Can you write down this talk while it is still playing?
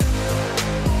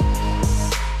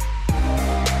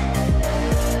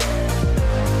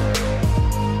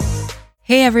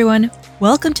Hey everyone,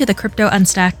 welcome to the Crypto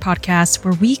Unstacked podcast,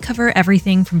 where we cover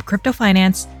everything from crypto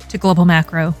finance to global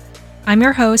macro. I'm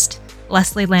your host,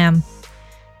 Leslie Lamb.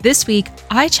 This week,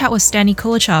 I chat with Stani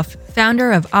Kulechov,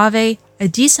 founder of Aave, a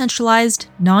decentralized,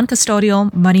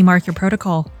 non-custodial money market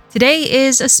protocol. Today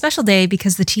is a special day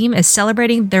because the team is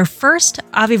celebrating their first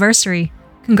Aaveversary.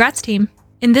 Congrats, team.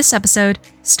 In this episode,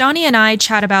 Stani and I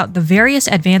chat about the various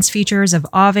advanced features of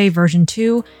Aave version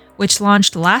 2, which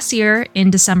launched last year in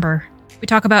December. We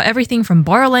talk about everything from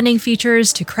borrow lending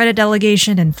features to credit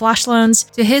delegation and flash loans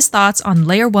to his thoughts on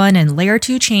Layer 1 and Layer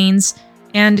 2 chains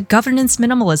and governance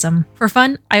minimalism. For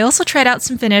fun, I also tried out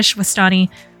some Finnish with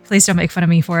Stani. Please don't make fun of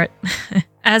me for it.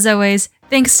 As always,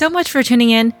 thanks so much for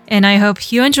tuning in, and I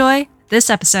hope you enjoy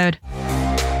this episode.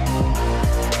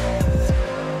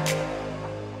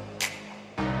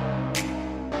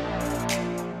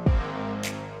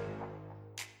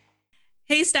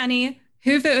 Hei Stani!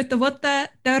 Hyvää uutta vuotta.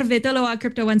 Tervetuloa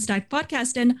Crypto Unstacked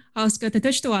podcastin. Hauska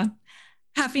tutustua.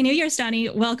 Happy New Year, Stani.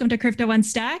 Welcome to Crypto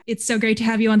Unstacked. It's so great to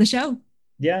have you on the show.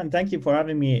 Yeah, and thank you for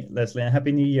having me, Leslie, and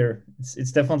Happy New Year.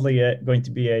 It's definitely going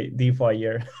to be a DeFi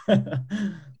year.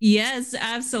 Yes,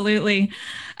 absolutely.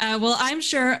 Well, I'm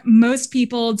sure most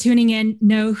people tuning in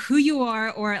know who you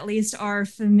are, or at least are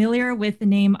familiar with the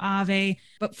name Aave.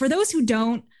 But for those who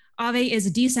don't, Aave is a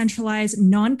decentralized,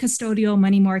 non-custodial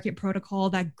money market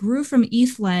protocol that grew from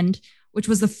ETHLend, which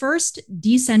was the first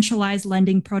decentralized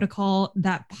lending protocol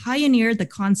that pioneered the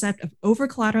concept of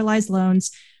over-collateralized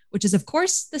loans, which is, of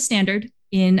course, the standard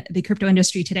in the crypto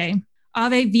industry today.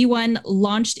 Aave V1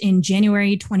 launched in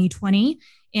January 2020,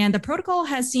 and the protocol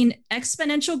has seen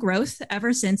exponential growth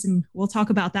ever since, and we'll talk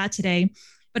about that today.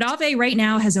 But Aave right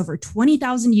now has over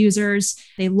 20,000 users.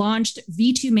 They launched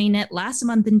V2 mainnet last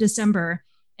month in December.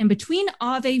 And between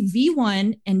Aave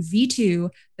V1 and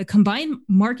V2, the combined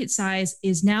market size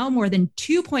is now more than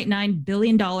 $2.9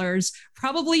 billion,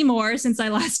 probably more since I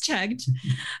last checked.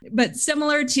 But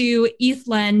similar to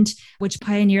ETHLend, which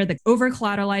pioneered the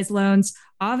over-collateralized loans,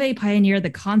 Aave pioneered the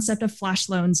concept of flash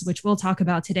loans, which we'll talk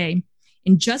about today.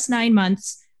 In just 9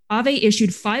 months, Aave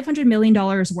issued $500 million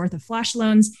worth of flash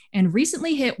loans and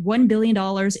recently hit $1 billion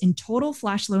in total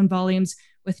flash loan volumes,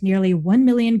 with nearly 1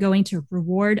 million going to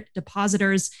reward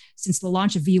depositors since the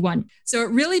launch of V1. So it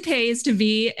really pays to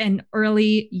be an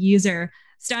early user.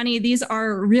 Stani, these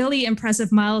are really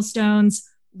impressive milestones.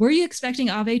 Were you expecting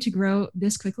Aave to grow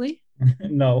this quickly?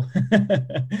 No.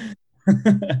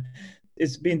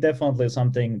 It's been definitely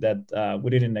something that we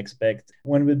didn't expect.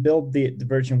 When we built the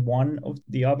version 1 of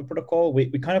the Aave protocol, we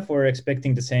kind of were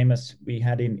expecting the same as we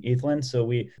had in ETHLend. So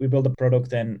we built a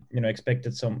product and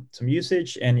expected some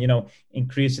usage and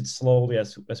increase it slowly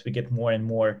as we get more and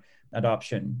more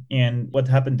adoption. And what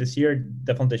happened this year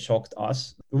definitely shocked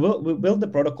us. We built the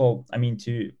protocol,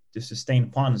 to sustain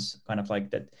funds, kind of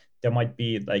like that. There might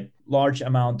be like large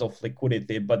amount of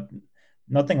liquidity, but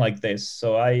nothing like this.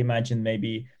 So I imagine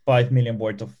maybe 5 million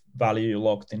worth of value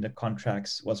locked in the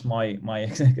contracts was my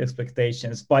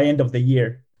expectations by end of the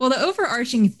year. Well, the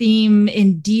overarching theme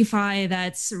in DeFi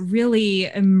that's really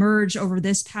emerged over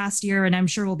this past year, and I'm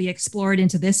sure will be explored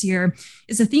into this year,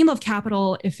 is the theme of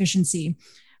capital efficiency,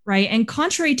 right? And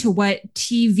contrary to what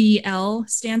TVL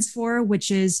stands for,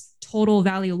 which is total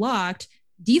value locked,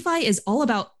 DeFi is all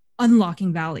about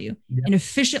unlocking value and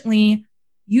efficiently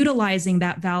utilizing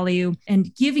that value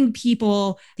and giving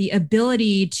people the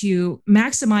ability to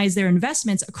maximize their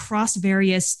investments across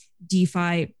various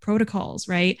DeFi protocols,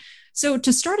 right? So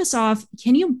to start us off,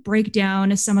 can you break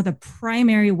down some of the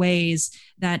primary ways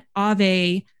that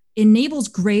Aave enables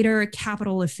greater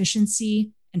capital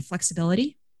efficiency and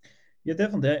flexibility? Yeah,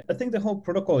 definitely. I think the whole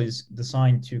protocol is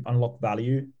designed to unlock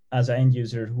value as an end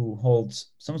user who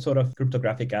holds some sort of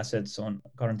cryptographic assets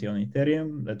currently on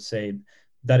Ethereum. Let's say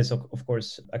that is, of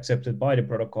course, accepted by the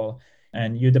protocol.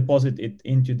 And you deposit it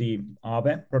into the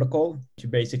Aave protocol to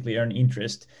basically earn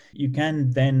interest. You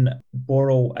can then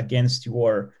borrow against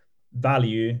your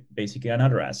value, basically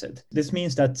another asset. This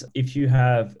means that if you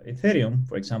have Ethereum,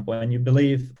 for example, and you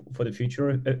believe for the future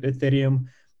of Ethereum,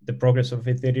 the progress of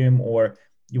Ethereum, or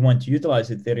you want to utilize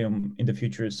Ethereum in the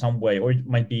future some way, or it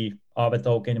might be Aave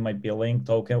token, it might be a Link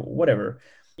token, whatever.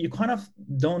 You kind of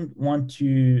don't want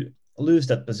to lose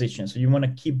that position. So you want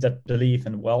to keep that belief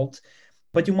and wealth,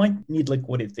 but you might need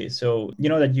liquidity. So you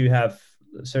know that you have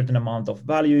a certain amount of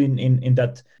value in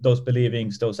those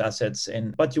believings, those assets,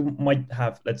 but you might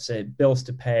have, let's say, bills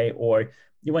to pay, or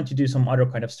you want to do some other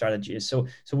kind of strategies. So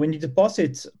when you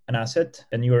deposit an asset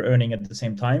and you are earning at the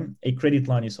same time, a credit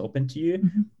line is open to you.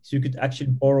 Mm-hmm. So you could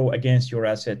actually borrow against your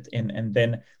asset and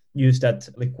then use that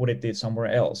liquidity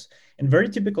somewhere else. And very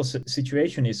typical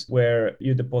situation is where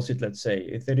you deposit, let's say,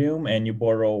 Ethereum and you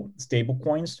borrow stable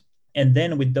coins. And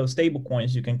then with those stable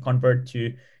coins, you can convert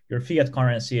to your fiat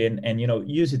currency and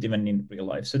use it even in real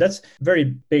life. So that's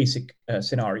very basic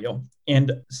scenario.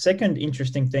 And second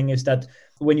interesting thing is that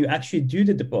when you actually do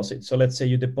the deposit, so let's say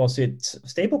you deposit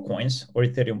stable coins or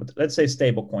Ethereum, but let's say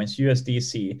stable coins,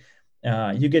 USDC,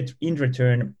 you get in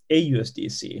return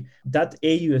AUSDC. That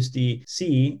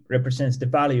AUSDC represents the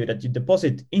value that you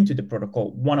deposit into the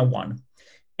protocol one-on-one.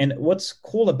 And what's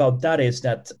cool about that is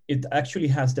that it actually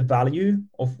has the value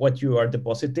of what you are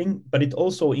depositing, but it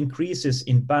also increases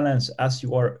in balance as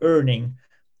you are earning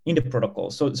in the protocol.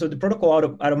 So the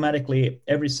protocol automatically,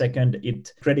 every second,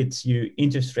 it credits you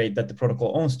interest rate that the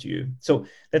protocol owns to you. So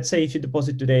let's say if you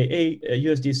deposit today a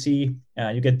USDC,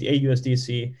 you get the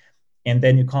AUSDC, and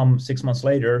then you come 6 months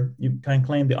later, you can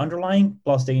claim the underlying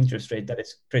plus the interest rate that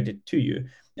is credited to you.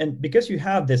 And because you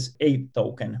have this A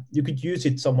token, you could use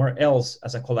it somewhere else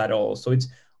as a collateral. So it's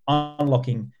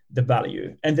unlocking the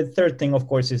value. And the third thing, of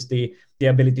course, is the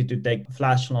ability to take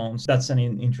flash loans. That's an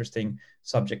interesting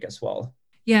subject as well.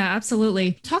 Yeah,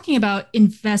 absolutely. Talking about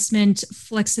investment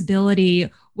flexibility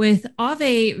with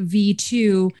Aave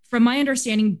V2, from my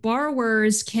understanding,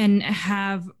 borrowers can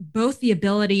have both the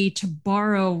ability to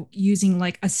borrow using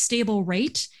like a stable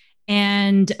rate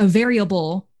and a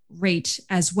variable rate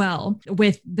as well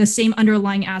with the same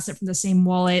underlying asset from the same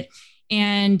wallet.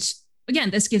 And again,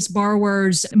 this gives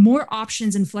borrowers more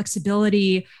options and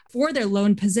flexibility for their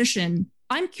loan position.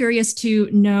 I'm curious to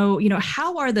know,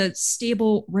 how are the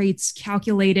stable rates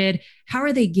calculated? How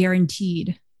are they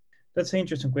guaranteed? That's an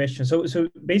interesting question. So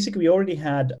basically, we already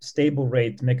had stable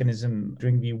rate mechanism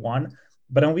during V1,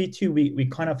 but on V2, we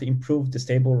kind of improved the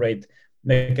stable rate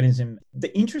mechanism.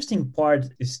 The interesting part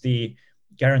is the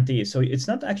guarantee. So it's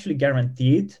not actually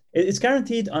guaranteed. It's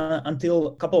guaranteed until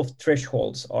a couple of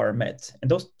thresholds are met.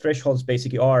 And those thresholds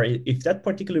basically are if that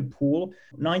particular pool,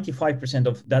 95%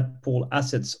 of that pool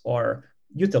assets are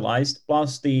utilized,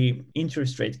 plus the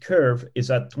interest rate curve is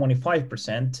at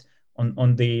 25%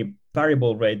 on the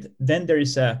variable rate, then there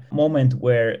is a moment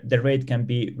where the rate can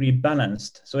be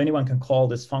rebalanced. So anyone can call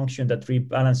this function that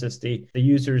rebalances the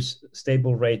user's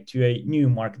stable rate to a new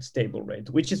market stable rate,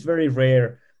 which is very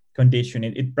rare condition.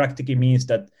 It practically means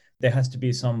that there has to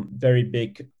be some very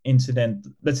big incident.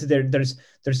 Let's say there's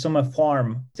some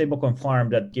stablecoin farm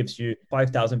that gives you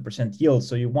 5,000% yield.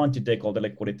 So you want to take all the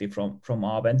liquidity from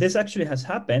Aave. And this actually has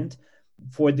happened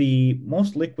for the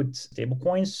most liquid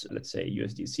stablecoins, let's say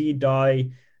USDC,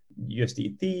 DAI,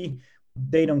 USDT,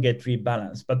 they don't get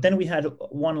rebalanced. But then we had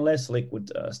one less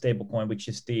liquid stablecoin, which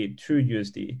is the True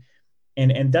USD.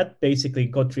 And that basically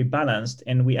got rebalanced.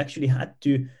 And we actually had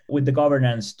to, with the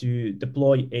governance, to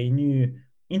deploy a new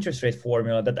interest rate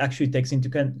formula that actually takes into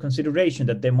consideration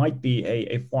that there might be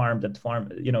a farm,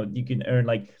 you can earn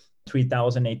like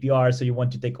 3,000 APR. So you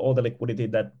want to take all the liquidity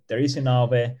that there is in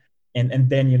Aave. And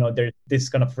then, this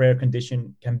kind of rare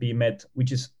condition can be met,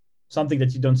 which is something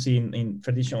that you don't see in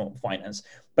traditional finance.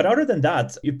 But other than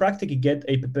that, you practically get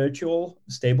a perpetual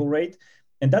stable rate.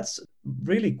 And that's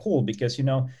really cool because,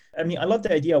 I love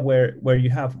the idea where you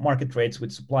have market rates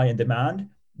with supply and demand.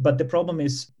 But the problem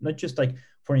is not just like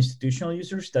for institutional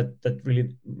users that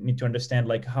really need to understand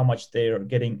like how much they're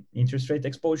getting interest rate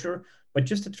exposure, but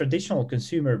just a traditional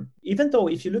consumer, even though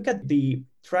if you look at the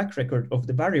track record of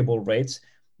the variable rates,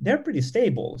 they're pretty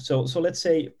stable. So let's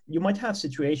say you might have a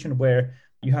situation where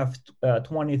you have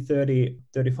 20, 30,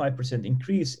 35%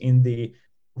 increase in the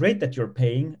rate that you're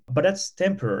paying, but that's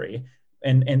temporary.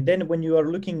 And then when you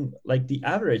are looking like the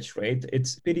average rate,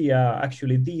 it's pretty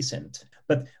actually decent.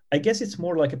 But I guess it's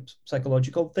more like a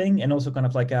psychological thing and also kind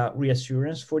of like a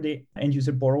reassurance for the end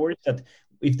user borrowers that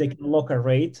if they can lock a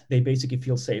rate, they basically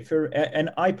feel safer. And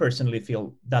I personally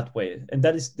feel that way. And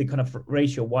that is the kind of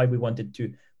ratio why we wanted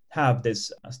to have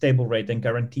this stable rate and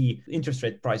guarantee interest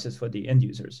rate prices for the end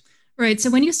users. Right.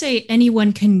 So when you say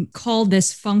anyone can call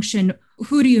this function,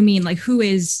 who do you mean? Like who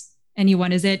is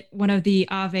anyone? Is it one of the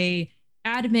Aave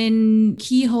admin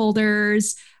key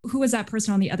holders? Who is that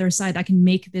person on the other side that can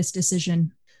make this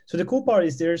decision? So the cool part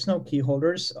is there's no key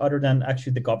holders other than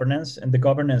actually the governance, and the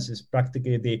governance is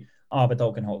practically the Aave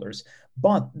token holders.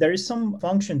 But there is some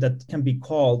function that can be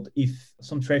called if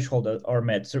some thresholds are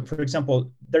met. So for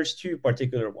example, there's two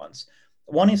particular ones.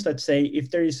 One is, let's say, if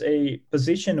there is a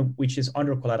position which is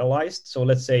under collateralized. So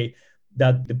let's say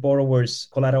that the borrower's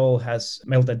collateral has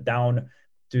melted down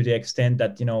to the extent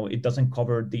that, it doesn't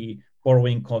cover the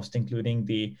borrowing cost, including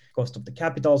the cost of the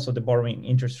capital, so the borrowing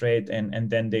interest rate and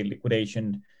then the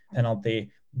liquidation penalty.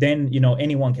 then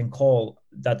anyone can call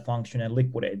that function and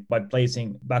liquidate by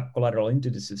placing back collateral into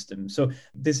the system. So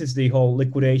this is the whole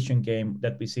liquidation game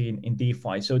that we see in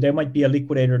DeFi. So there might be a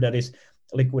liquidator that is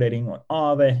liquidating on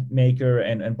Aave, Maker,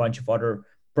 and a bunch of other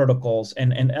protocols.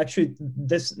 And actually,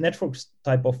 this networks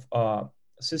type of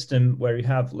system where you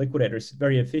have liquidators is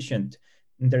very efficient.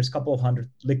 And there's a couple of hundred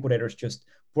liquidators just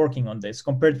working on this,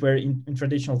 compared to where in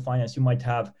traditional finance you might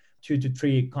have 2 to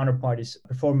 3 counterparties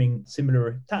performing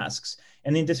similar tasks.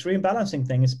 And in this rebalancing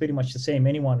thing, it's pretty much the same.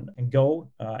 Anyone can go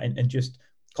and just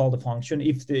call the function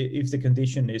if the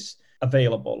condition is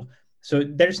available. So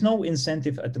there's no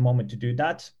incentive at the moment to do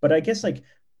that. But I guess like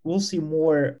we'll see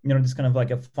more, this kind of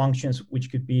like a functions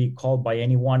which could be called by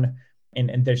anyone,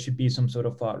 and there should be some sort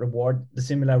of reward, the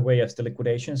similar way as the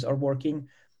liquidations are working.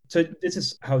 So this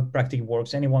is how it practically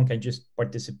works. Anyone can just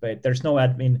participate. There's no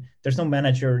admin, there's no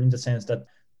manager, in the sense that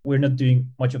we're not doing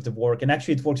much of the work. And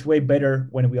actually it works way better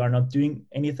when we are not doing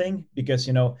anything, because,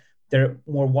 there are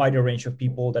more wider range of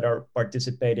people that are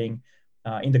participating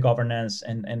in the governance,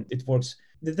 and it works.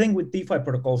 The thing with DeFi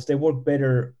protocols, they work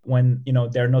better when,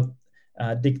 they're not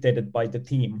dictated by the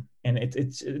team. And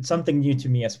it's something new to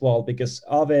me as well, because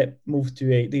Aave moved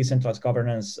to a decentralized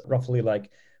governance roughly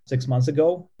like 6 months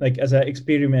ago. Like as an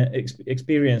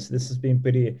experience, this has been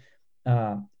pretty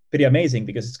amazing,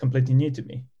 because it's completely new to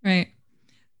me. Right.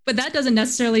 But that doesn't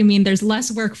necessarily mean there's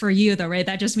less work for you, though, right?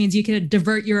 That just means you could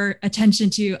divert your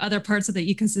attention to other parts of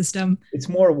the ecosystem. It's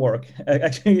more work.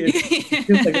 Actually, it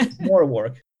feels like it's more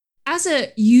work. As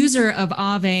a user of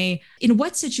Aave, in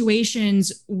what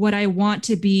situations would I want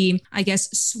to be, I guess,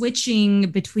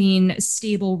 switching between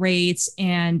stable rates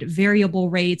and variable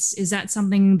rates? Is that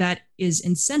something that is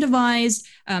incentivized?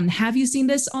 Have you seen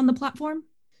this on the platform?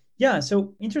 Yeah,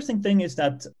 so interesting thing is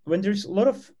that when there's a lot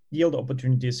of yield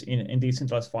opportunities in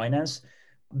decentralized finance,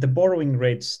 the borrowing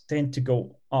rates tend to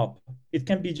go up. It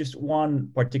can be just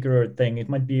one particular thing. It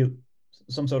might be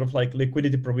some sort of like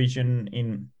liquidity provision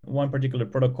in one particular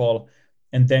protocol,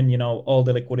 and then all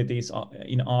the liquidities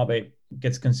in Aave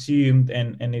gets consumed,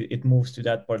 and it moves to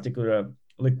that particular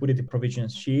liquidity provision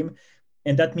scheme,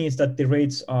 and that means that the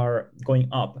rates are going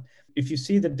up. If you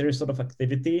see that there is sort of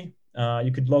activity,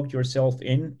 you could log yourself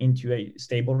into a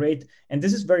stable rate, and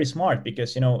this is very smart,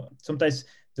 because sometimes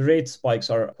the rate spikes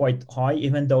are quite high,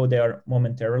 even though they are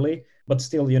momentarily, but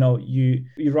still, you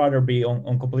rather be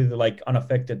on completely like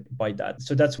unaffected by that.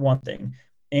 So that's one thing.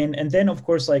 And then of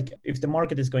course, like if the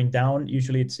market is going down,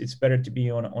 usually it's better to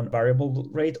be on variable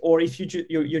rate, or if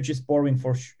you're just borrowing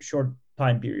for short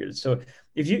time periods. So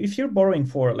if you're borrowing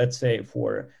for, let's say,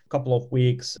 for a couple of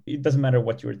weeks, it doesn't matter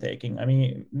what you're taking. I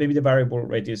mean, maybe the variable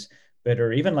rate is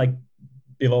better, even like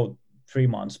below 3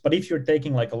 months. But if you're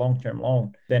taking like a long-term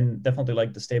loan, then definitely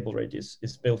like the stable rate is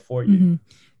built for you. Mm-hmm.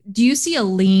 Do you see a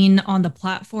lean on the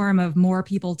platform of more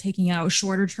people taking out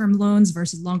shorter term loans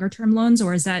versus longer term loans?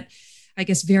 Or is that, I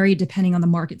guess, vary depending on the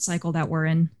market cycle that we're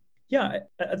in? Yeah,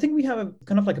 I think we have a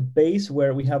kind of like a base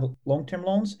where we have long-term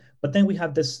loans, but then we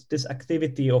have this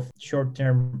activity of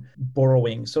short-term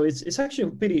borrowing. So it's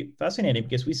actually pretty fascinating,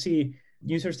 because we see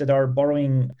users that are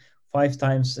borrowing 5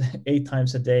 times, 8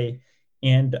 times a day.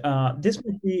 And this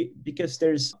might be because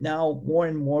there's now more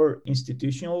and more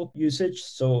institutional usage.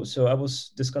 So I was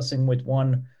discussing with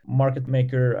one market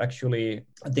maker, actually,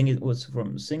 I think it was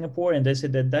from Singapore, and they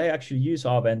said that they actually use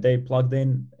Aave and they plugged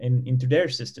into their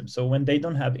system. So when they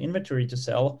don't have inventory to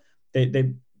sell,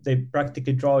 they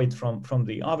practically draw it from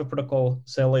the Aave protocol,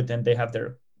 sell it, and they have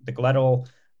the collateral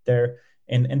there.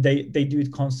 And they do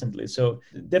it constantly. So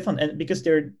definitely, and because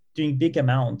they're doing big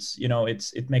amounts,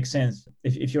 it makes sense.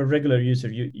 If you're a regular user,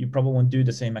 you probably won't do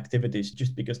the same activities,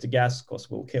 just because the gas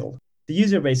cost will kill. The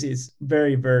user base is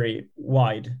very, very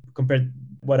wide compared to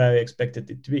what I expected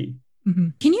it to be. Mm-hmm.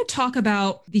 Can you talk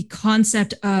about the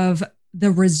concept of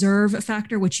the reserve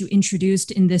factor, which you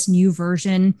introduced in this new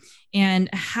version, and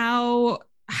how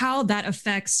that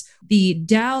affects the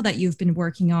DAO that you've been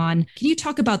working on? Can you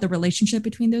talk about the relationship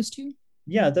between those two?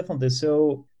 Yeah, definitely.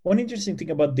 So one interesting thing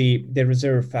about the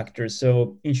reserve factor.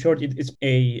 So in short, it's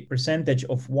a percentage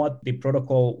of what the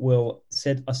protocol will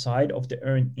set aside of the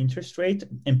earned interest rate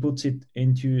and puts it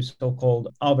into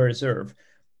so-called Aave reserve.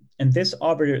 And this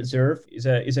Aave reserve is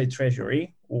a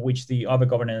treasury, which the Aave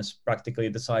governance practically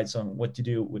decides on what to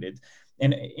do with it.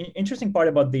 And interesting part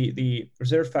about the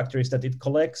reserve factor is that it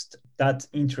collects that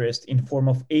interest in form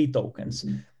of A tokens.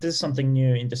 Mm-hmm. This is something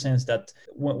new in the sense that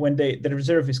when the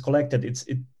reserve is collected,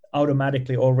 it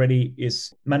automatically already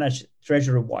is managed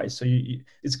treasury-wise. So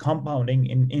it's compounding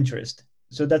in interest.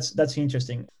 So that's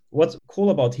interesting. What's cool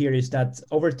about here is that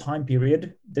over time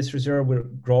period, this reserve will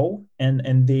grow,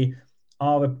 and the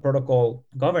Aave protocol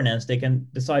governance, they can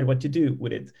decide what to do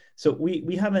with it. So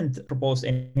we haven't proposed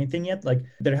anything yet. Like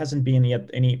there hasn't been yet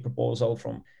any proposal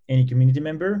from any community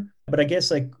member. But I guess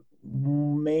like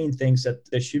main things that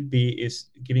there should be is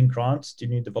giving grants to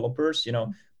new developers,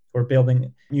 for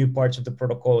building new parts of the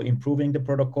protocol, improving the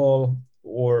protocol,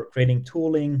 or creating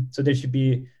tooling. So there should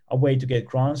be a way to get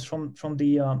grants from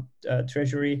the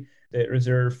treasury, the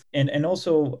reserve, and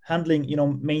also handling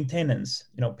maintenance,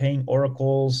 paying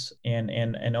oracles,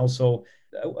 and also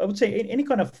I would say any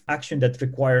kind of action that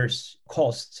requires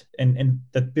cost and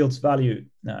that builds value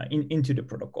into the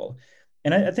protocol.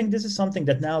 And I think this is something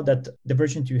that now that the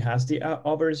version 2 has the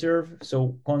Aave reserve,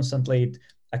 so constantly it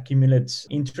accumulates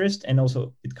interest and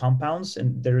also it compounds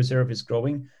and the reserve is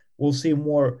growing, we'll see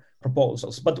more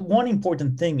proposals. But one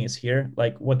important thing is here,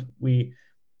 like what we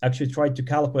actually tried to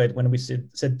calculate when we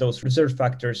set those reserve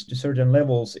factors to certain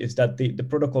levels, is that the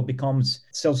protocol becomes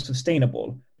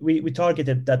self-sustainable. We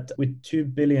targeted that with 2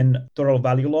 billion total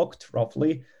value locked,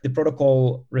 roughly, the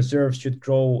protocol reserves should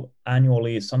grow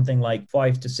annually something like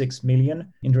 5 to 6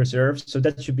 million in reserves. So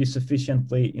that should be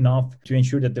sufficiently enough to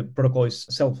ensure that the protocol is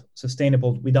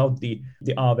self-sustainable without the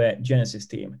Aave Genesis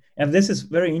team. And this is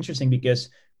very interesting because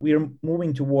we are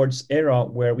moving towards era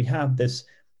where we have this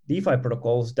DeFi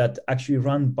protocols that actually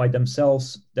run by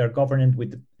themselves. They're governed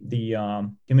with the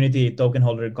community token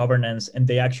holder governance, and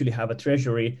they actually have a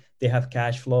treasury. They have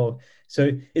cash flow.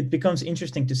 So it becomes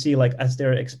interesting to see, like, as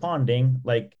they're expanding,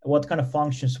 like what kind of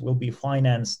functions will be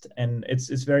financed. And it's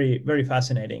very, very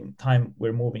fascinating time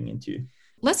we're moving into.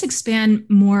 Let's expand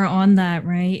more on that,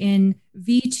 right? In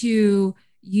V2,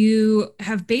 you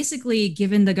have basically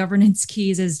given the governance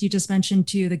keys, as you just mentioned,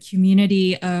 to the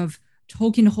community of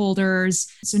token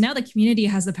holders. So now the community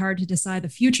has the power to decide the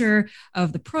future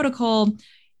of the protocol.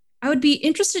 I would be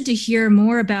interested to hear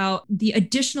more about the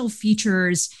additional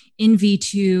features in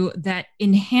V2 that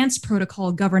enhance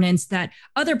protocol governance that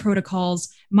other protocols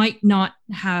might not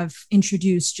have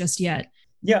introduced just yet.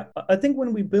 Yeah, I think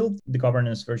when we built the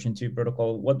governance version 2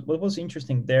 protocol, what was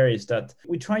interesting there is that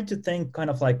we tried to think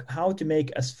kind of like how to make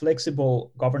as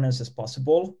flexible governance as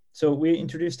possible. So we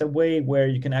introduced a way where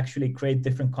you can actually create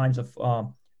different kinds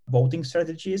of voting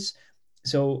strategies.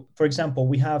 So for example,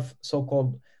 we have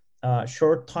so-called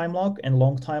short time lock and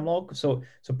long time lock. So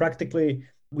practically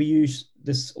we use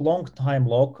this long time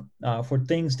lock for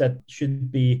things that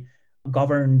should be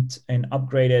governed and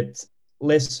upgraded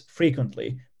less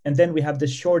frequently. And then we have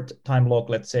this short time lock,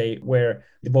 let's say, where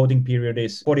the voting period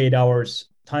is 48 hours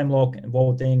time lock and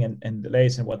voting and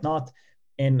delays and whatnot.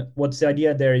 And what's the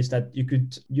idea there is that you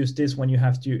could use this when you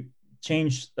have to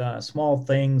change small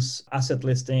things, asset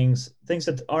listings, things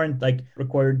that aren't like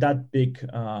require that big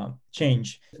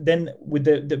change. Then with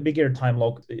the bigger time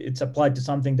lock, it's applied to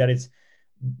something that is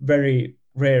very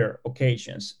rare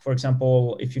occasions. For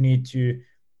example, if you need to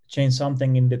change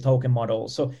something in the token model.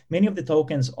 So many of the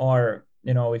tokens are,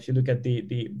 if you look at the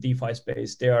DeFi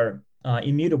space, they are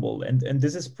immutable. And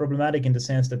this is problematic in the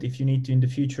sense that if you need to in the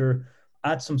future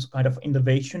add some kind of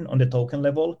innovation on the token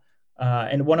level,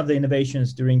 and one of the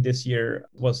innovations during this year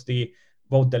was the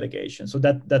vote delegation. So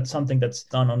that's something that's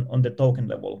done on the token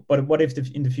level. But what if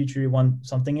in the future you want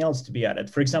something else to be added?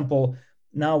 For example,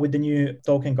 now with the new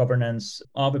token governance,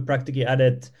 Aave practically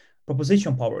added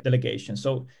proposition power delegation.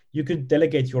 So you could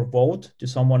delegate your vote to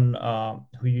someone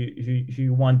who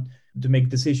you want to make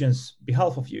decisions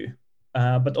behalf of you.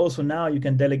 But also now you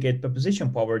can delegate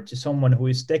proposition power to someone who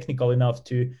is technical enough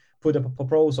to put a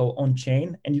proposal on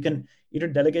chain, and you can either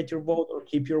delegate your vote or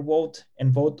keep your vote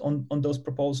and vote on those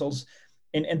proposals.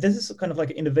 And this is kind of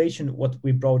like innovation, what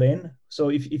we brought in. So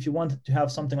if you want to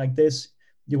have something like this,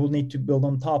 you will need to build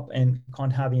on top and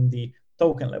can't have in the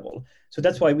token level. So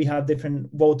that's why we have different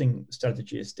voting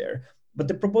strategies there. But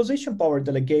the proposition power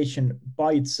delegation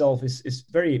by itself is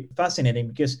very fascinating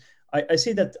because I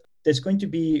see that there's going to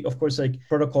be, of course, like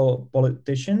protocol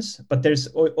politicians, but there's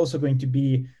also going to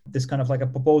be this kind of like a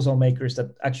proposal makers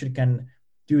that actually can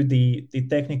do the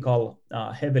technical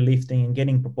heavy lifting and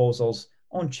getting proposals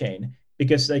on chain.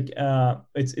 Because like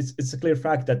it's a clear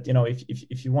fact that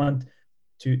if you want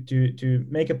to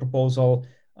make a proposal,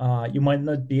 you might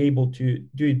not be able to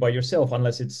do it by yourself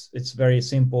unless it's very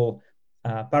simple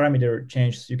parameter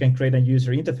change. You can create a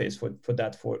user interface for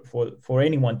that for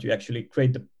anyone to actually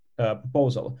create the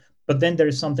proposal. But then there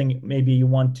is something maybe you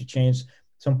want to change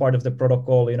some part of the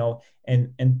protocol,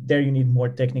 and there you need more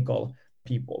technical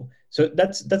people. So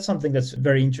that's something that's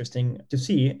very interesting to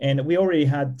see. And we already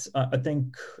had, I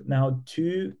think now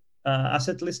 2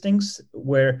 asset listings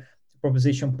where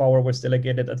proposition power was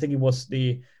delegated. I think it was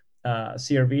the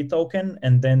CRV token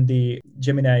and then the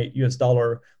Gemini US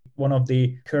dollar one of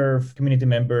the Curve community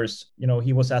members,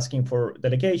 he was asking for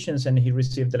delegations and he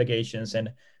received delegations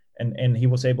and he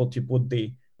was able to put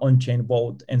the on-chain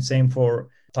vote. And same for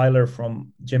Tyler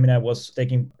from Gemini was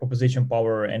taking proposition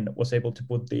power and was able to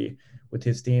put with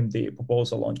his team the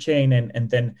proposal on chain, and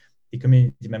then the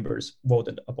community members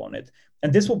voted upon it.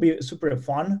 And this will be super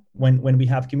fun when we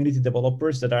have community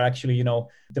developers that are actually,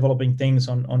 developing things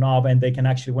on Aave, and they can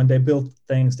actually, when they build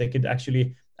things, they could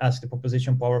actually ask the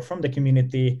proposition power from the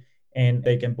community and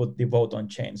they can put the vote on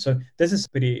chain. So this is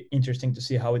pretty interesting to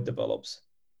see how it develops.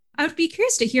 I would be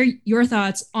curious to hear your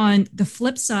thoughts on the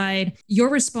flip side, your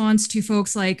response to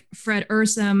folks like Fred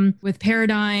Ehrsam with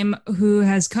Paradigm, who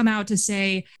has come out to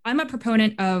say, I'm a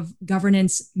proponent of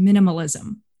governance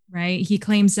minimalism, right? He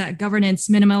claims that governance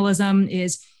minimalism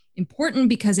is important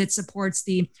because it supports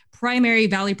the primary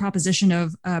value proposition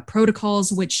of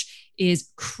protocols, which is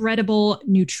credible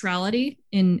neutrality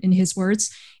in his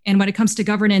words. And when it comes to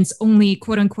governance, only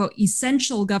quote unquote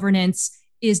essential governance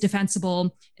is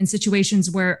defensible in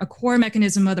situations where a core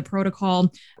mechanism of the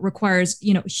protocol requires,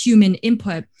 human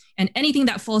input. And anything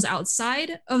that falls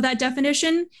outside of that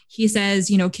definition, he says,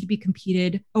 could be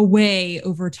competed away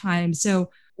over time. So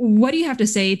what do you have to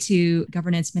say to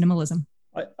governance minimalism?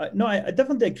 I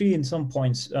definitely agree in some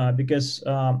points because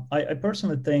I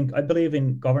personally think, I believe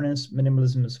in governance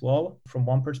minimalism as well. From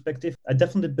one perspective, I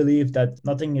definitely believe that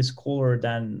nothing is cooler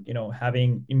than,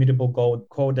 having immutable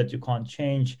code that you can't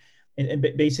change. And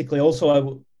basically, also, I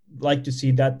would like to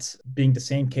see that being the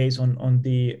same case on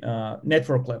the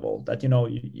network level, that,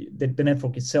 the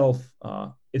network itself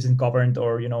isn't governed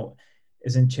or,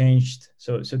 isn't changed.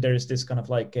 So there is this kind of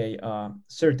like a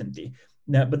certainty.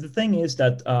 Now, but the thing is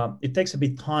that it takes a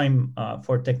bit time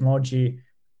for technology,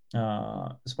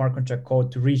 smart contract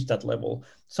code to reach that level.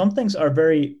 Some things are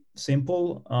very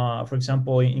simple. For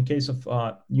example, in case of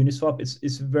Uniswap,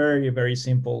 it's very, very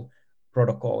simple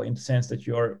protocol in the sense that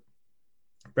you are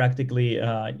practically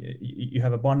you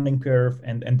have a bonding curve,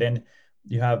 and then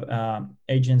you have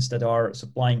agents that are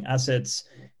supplying assets,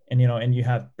 and you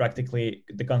have practically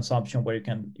the consumption where you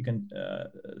can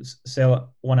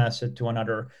sell one asset to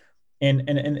another. And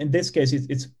in this case,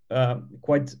 it's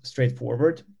quite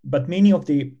straightforward. But many of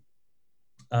the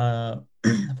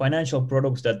financial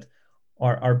products that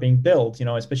are being built,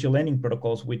 especially lending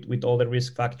protocols with all the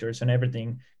risk factors and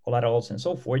everything, collaterals and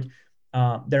so forth,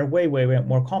 they're way, way, way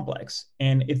more complex.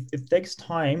 And it takes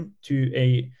time to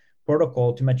a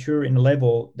protocol to mature in a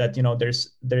level that,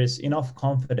 there's enough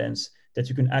confidence that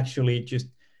you can actually just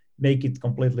make it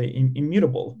completely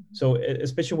immutable. So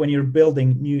especially when you're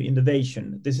building new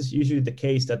innovation, this is usually the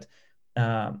case that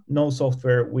no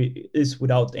software is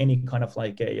without any kind of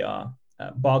like a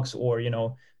bugs or,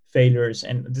 failures.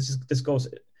 And this goes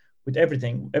with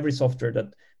everything, every software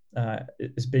that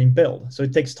is being built. So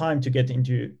it takes time to get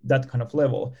into that kind of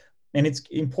level. And it's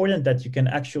important that you can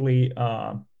actually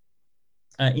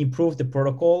improve the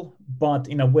protocol, but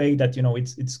in a way that,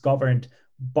 it's governed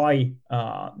by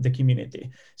the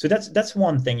community. So that's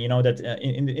one thing, that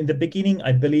in the beginning,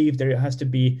 I believe there has to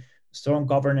be strong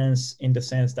governance in the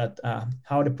sense that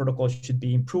how the protocol should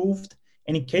be improved.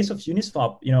 And in case of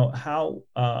Uniswap,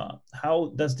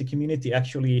 how does the community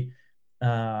actually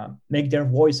make their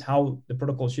voice how the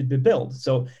protocol should be built?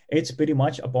 So it's pretty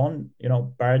much upon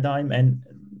Paradigm and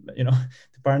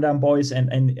the Paradigm boys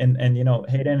and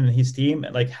Hayden and his team,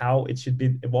 like how it should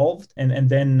be evolved. And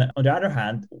then on the other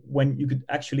hand, when you could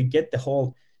actually get the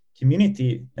whole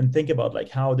community and think about like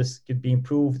how this could be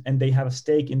improved, and they have a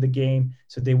stake in the game,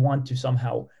 so they want to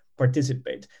somehow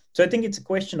participate. So I think it's a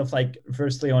question of like,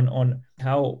 firstly on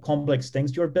how complex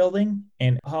things you're building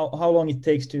and how long it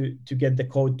takes to get the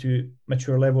code to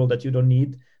mature level that you don't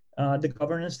need the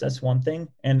governance. That's one thing.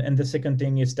 And the second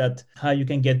thing is that how you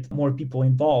can get more people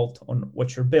involved on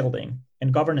what you're building.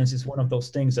 And governance is one of those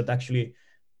things that actually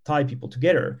tie people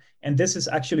together. And this is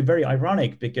actually very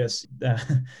ironic because,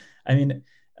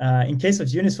 in case of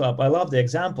Uniswap, I love the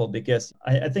example because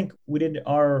I think we did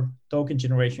our token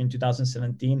generation in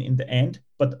 2017 in the end,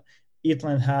 but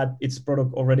ETHLend had its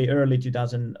product already early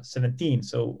 2017.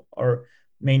 So our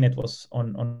mainnet was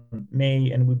on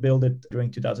May, and we built it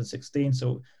during 2016.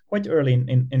 So quite early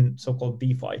in so-called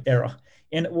DeFi era.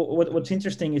 And what's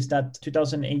interesting is that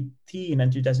 2018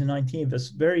 and 2019 was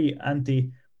very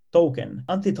anti-token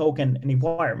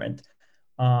environment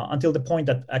until the point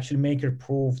that actually Maker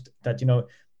proved that,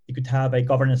 you could have a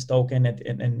governance token and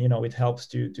it helps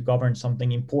to govern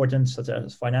something important such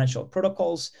as financial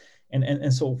protocols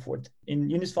and so forth. In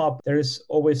Uniswap, there is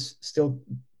always still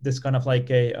this kind of like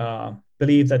a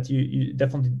belief that you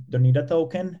definitely don't need a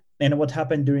token. And what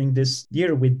happened during this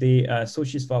year with the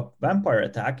SushiSwap vampire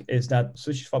attack is that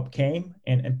SushiSwap came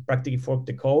and practically forked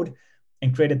the code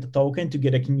and created the token to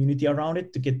get a community around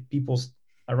it, to get people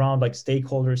around like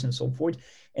stakeholders and so forth.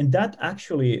 And that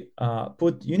actually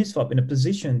put Uniswap in a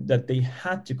position that they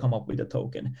had to come up with a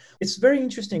token. It's very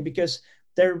interesting because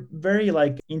they're very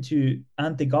like into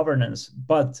anti-governance,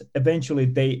 but eventually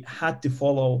they had to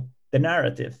follow the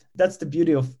narrative. That's the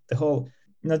beauty of the whole,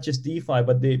 not just DeFi,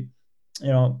 but the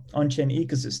on-chain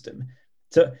ecosystem.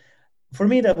 So for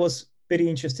me, that was pretty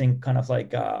interesting, kind of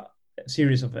like a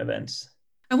series of events.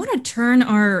 I want to turn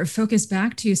our focus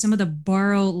back to some of the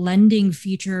borrow lending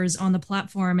features on the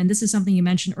platform. And this is something you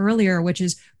mentioned earlier, which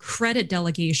is credit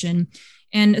delegation.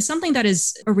 And something that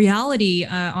is a reality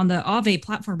on the Aave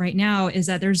platform right now is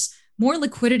that there's more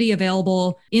liquidity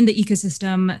available in the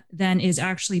ecosystem than is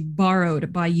actually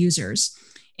borrowed by users.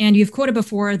 And you've quoted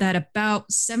before that about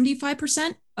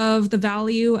 75% of the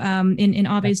value in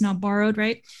Aave is not borrowed,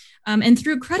 right? And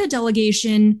through credit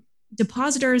delegation,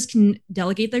 depositors can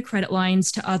delegate their credit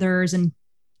lines to others and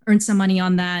earn some money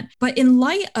on that. But in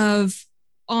light of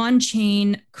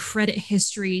on-chain credit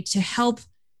history to help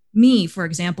me, for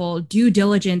example, due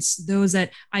diligence those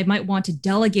that I might want to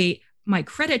delegate my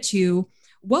credit to,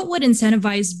 what would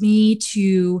incentivize me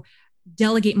to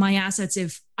delegate my assets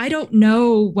if I don't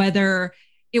know whether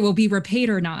it will be repaid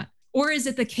or not? Or is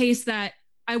it the case that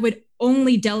I would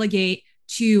only delegate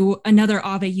to another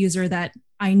Aave user that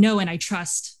I know and I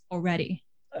trust already?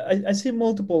 I see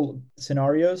multiple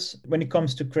scenarios when it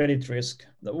comes to credit risk.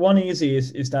 One easy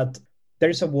is that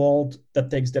there's a vault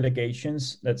that takes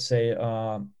delegations. Let's say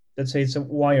it's a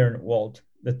Wire vault.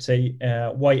 Let's say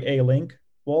YA-Link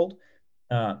vault,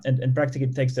 and practically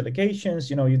it takes delegations.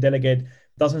 You delegate.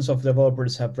 Dozens of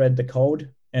developers have read the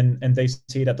code, and they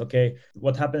see that, okay,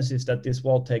 what happens is that this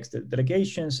vault takes the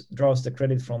delegations, draws the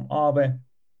credit from Aave,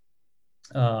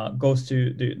 goes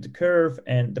to the curve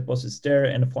and deposits there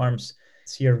and farms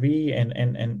CRV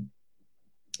and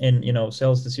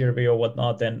sells the CRV or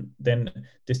whatnot, and then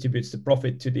distributes the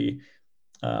profit to the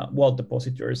vault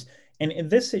depositors. And in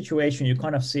this situation, you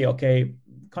kind of see, okay,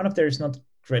 kind of there's not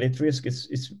credit risk.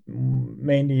 It's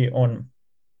mainly on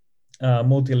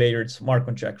multi-layered smart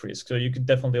contract risk. So you could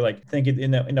definitely like think it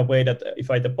in a way that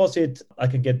if I deposit, I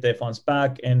can get the funds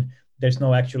back, and there's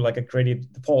no actual like a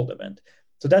credit default event.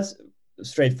 So that's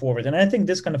straightforward. And I think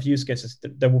this kind of use cases,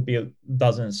 there will be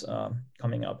dozens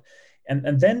coming up.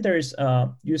 And then there's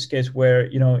a use case where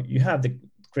you have the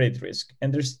credit risk,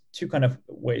 and there's two kind of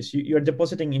ways. You're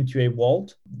depositing into a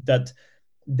vault that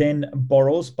then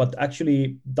borrows, but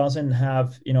actually doesn't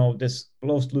have this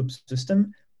closed loop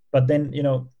system, but then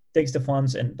takes the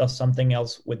funds and does something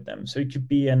else with them. So it could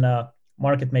be a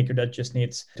market maker that just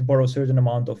needs to borrow a certain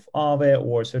amount of Aave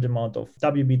or a certain amount of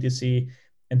WBTC,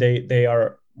 and they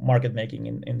are market making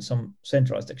in some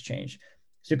centralized exchange.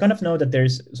 So you kind of know that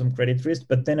there's some credit risk,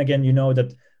 but then again,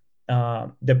 that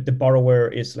the borrower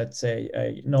is, let's say,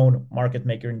 a known market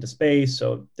maker in the space,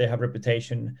 so they have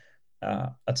reputation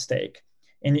at stake.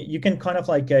 And you can kind of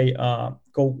like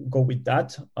go with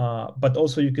that, but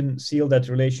also you can seal that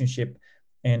relationship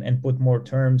and put more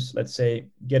terms. Let's say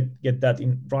get that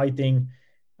in writing.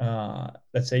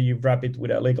 Let's say you wrap it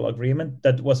with a legal agreement.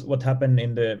 That was what happened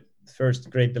in the first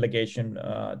great delegation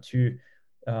to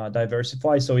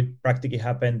diversify. So it practically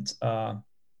happened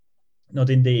not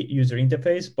in the user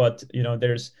interface, but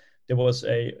there was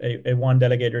a one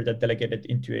delegator that delegated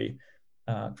into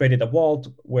created a vault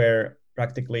where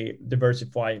practically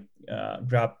Diversify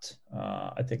grabbed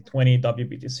I think 20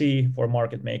 WBTC for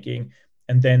market making,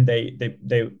 and then they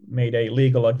made a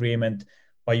legal agreement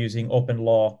by using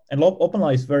OpenLaw. And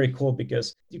OpenLaw is very cool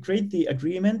because you create the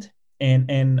agreement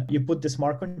and you put the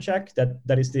smart contract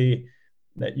that is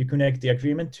that you connect the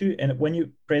agreement to, and when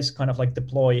you press kind of like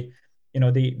deploy,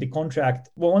 the contract,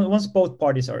 well, once both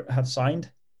parties have signed,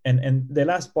 and the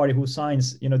last party who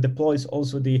signs deploys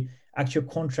also the actual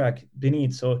contract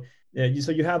beneath. So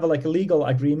you have a legal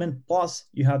agreement, plus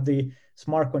you have the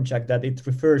smart contract that it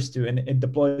refers to, and it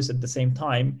deploys at the same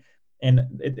time. And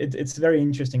it's a very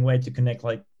interesting way to connect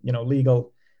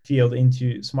legal field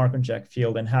into smart contract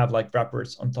field and have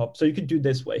wrappers on top. So you could do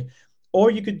this way. Or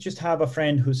you could just have a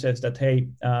friend who says that, hey,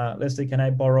 Leslie, can I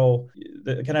borrow,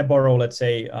 let's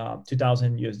say,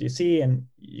 2,000 USDC? And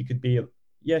you could be,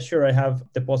 yeah, sure, I have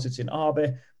deposits in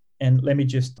Aave, and let me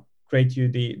just create you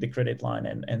the credit line,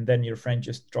 and then your friend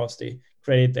just draws the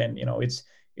credit, and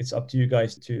it's up to you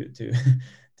guys to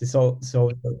to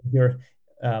solve your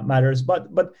matters.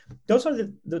 But those are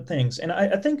the things, and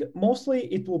I think mostly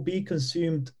it will be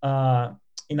consumed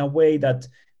in a way that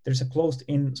there's a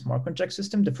closed-in smart contract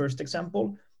system, the first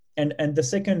example, And the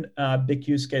second big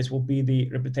use case will be the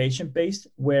reputation based,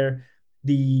 where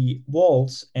the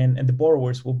vaults and the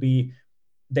borrowers will be,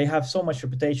 they have so much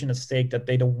reputation at stake that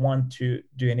they don't want to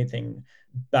do anything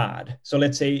bad. So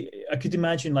let's say, I could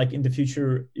imagine like in the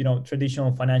future,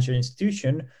 traditional financial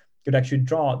institution could actually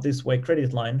draw this way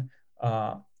credit line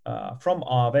from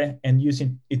Aave and use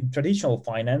it in traditional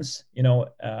finance,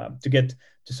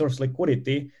 to source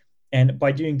liquidity. And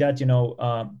by doing that,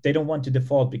 they don't want to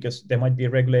default because they might be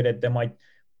regulated. They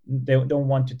don't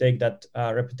want to take that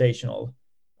reputational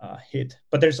hit.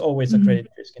 But there's always a credit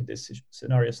risk in these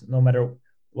scenarios, no matter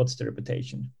what's the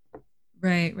reputation.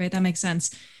 Right. That makes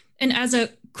sense. And as a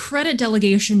credit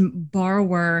delegation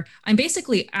borrower, I'm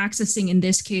basically accessing, in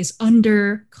this case,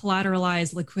 under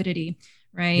collateralized liquidity,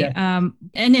 right? Yeah.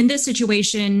 And in this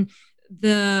situation,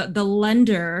 the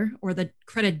lender or the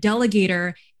credit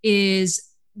delegator is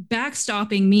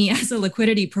backstopping me as a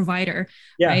liquidity provider,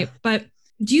 right? But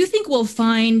do you think we'll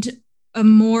find a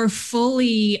more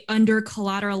fully under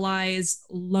collateralized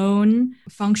loan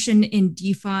function in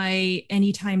DeFi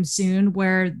anytime soon,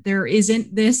 where there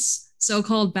isn't this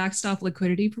so-called backstop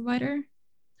liquidity provider?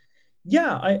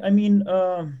 Yeah, I mean,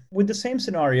 with the same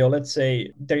scenario, let's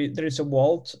say there is a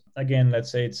vault. Again,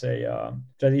 let's say it's a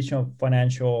traditional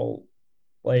financial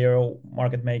player,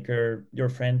 market maker, your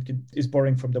friend is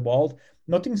borrowing from the vault.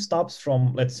 Nothing stops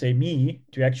from, let's say, me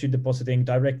to actually depositing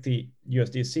directly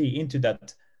USDC into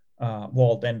that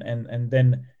vault, and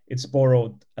then it's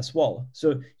borrowed as well.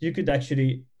 So you could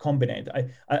actually combine it.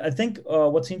 I think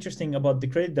what's interesting about the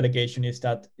credit delegation is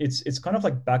that it's kind of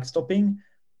like backstopping,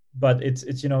 but it's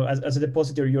as a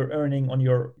depositor, you're earning on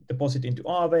your deposit into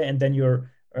Aave, and then you're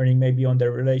earning maybe on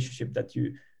the relationship that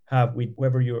you have with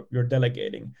whoever you're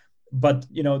delegating. But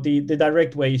the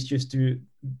direct way is just to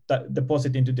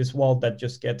deposit into this vault that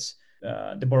just gets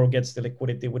the borrower gets the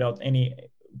liquidity without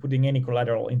putting any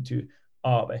collateral into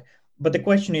Aave. But the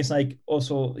question is like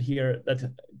also here that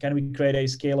can we create a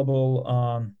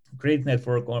scalable credit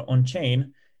network on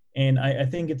chain? And I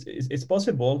think it's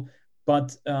possible.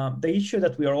 But the issue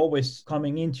that we are always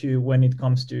coming into when it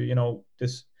comes to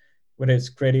this, whether it's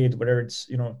credit, whether it's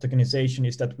tokenization,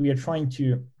 is that we are trying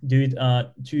to do it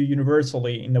too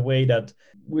universally in a way that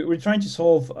we're trying to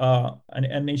solve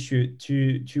an issue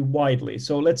too widely.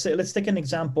 So let's take an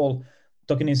example,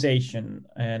 tokenization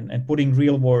and putting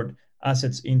real world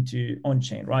assets into on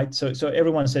chain, right? So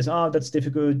everyone says, oh, that's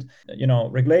difficult,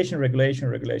 regulation,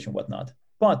 whatnot.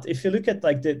 But if you look at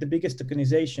like the biggest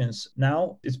tokenizations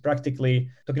now, it's practically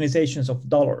tokenizations of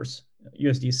dollars,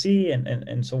 USDC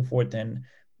and so forth, and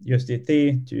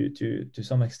USDT to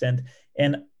some extent.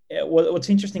 And what's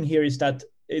interesting here is that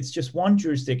it's just one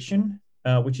jurisdiction,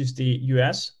 which is the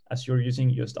US, as you're using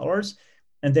US dollars,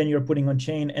 and then you're putting on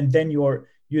chain, and then you're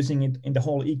using it in the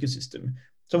whole ecosystem.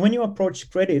 So when you approach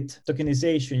credit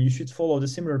tokenization, you should follow the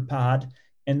similar path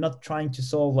and not trying to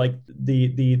solve like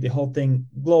the whole thing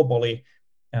globally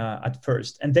at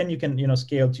first, and then you can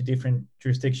scale to different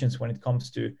jurisdictions when it comes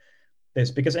to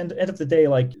this. Because at the end of the day,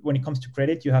 like when it comes to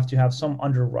credit, you have to have some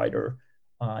underwriter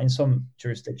in some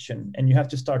jurisdiction, and you have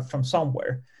to start from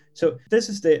somewhere. So this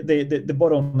is the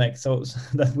bottleneck so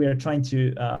that we are trying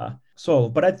to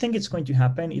solve. But I think it's going to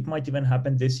happen. It might even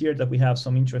happen this year that we have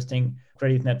some interesting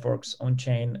credit networks on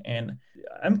chain. And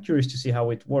I'm curious to see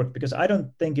how it works, because I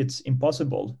don't think it's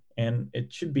impossible, and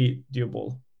it should be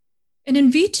doable. And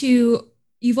in V2,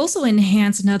 you've also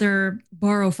enhanced another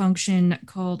borrow function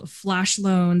called Flash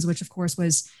Loans, which of course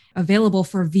was available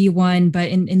for V1. But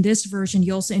in this version,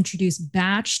 you also introduced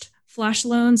batched Flash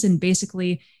Loans, and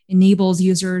basically enables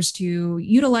users to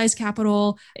utilize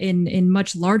capital in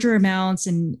much larger amounts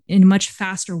and in a much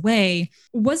faster way.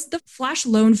 Was the Flash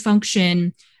Loan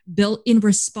function built in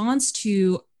response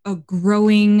to a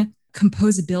growing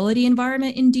composability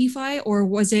environment in DeFi, or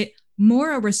was it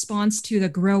more a response to the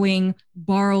growing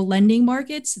borrow lending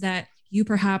markets that you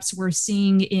perhaps were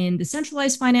seeing in the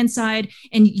centralized finance side,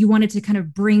 and you wanted to kind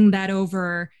of bring that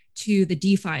over to the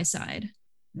DeFi side?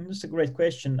 That's a great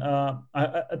question.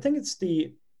 I think it's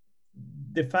the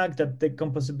fact that the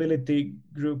composability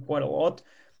grew quite a lot.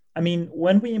 I mean,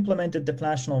 when we implemented the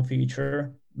Flash Loan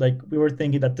feature, like we were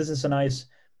thinking that this is a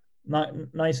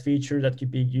nice feature that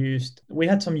could be used. We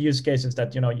had some use cases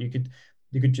that you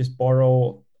could just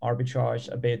borrow,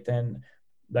 arbitrage a bit, and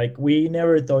like we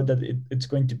never thought that it's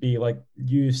going to be like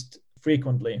used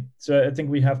frequently. So I think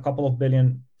we have a couple of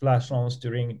billion Flash Loans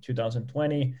during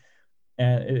 2020,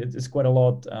 and it's quite a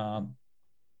lot.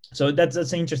 So that's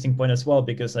an interesting point as well,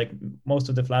 because like most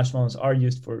of the Flash Loans are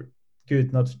used for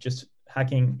good, not just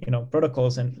hacking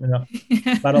protocols and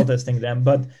battle testing them.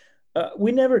 But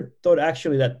we never thought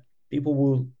actually that people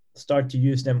will start to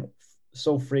use them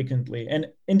so frequently. And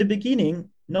in the beginning,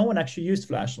 no one actually used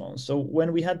flash loans. So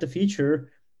when we had the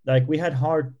feature, like we had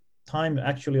hard time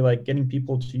actually like getting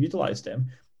people to utilize them.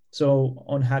 So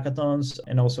on hackathons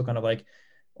and also kind of like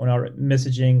on our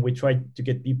messaging, we tried to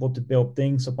get people to build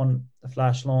things upon the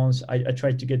flash loans. I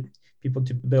tried to get people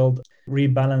to build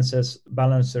balancers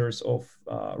of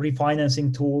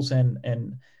refinancing tools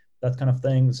and that kind of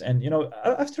things. And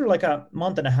after like a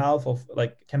month and a half of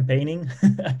like campaigning,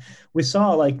 we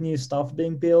saw like new stuff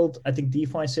being built. I think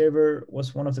DeFi Server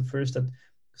was one of the first that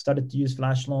started to use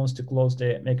flash loans to close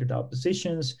the MakerDAO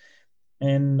positions.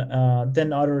 And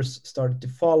then others started to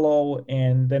follow.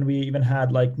 And then we even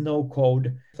had like no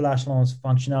code flash loans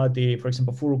functionality. For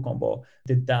example, Furucombo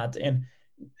did that. And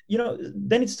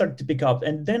then it started to pick up.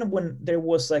 And then when there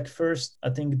was like first, I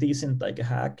think, decent like a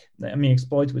hack,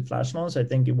 exploit with flash loans, I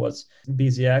think it was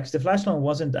BZX. The flash loan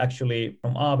wasn't actually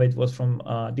from Aave, it was from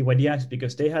DYDX,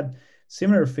 because they had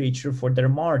similar feature for their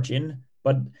margin,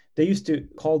 but they used to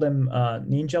call them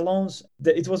ninja loans.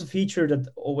 It was a feature that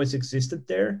always existed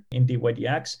there in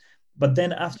DYDX. But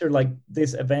then after like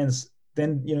these events,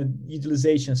 then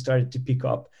utilization started to pick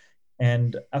up.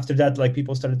 And after that, like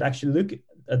people started to actually look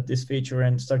at this feature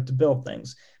and start to build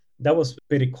things. That was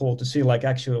pretty cool to see, like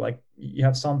actually like you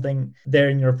have something there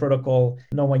in your protocol,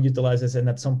 no one utilizes it, and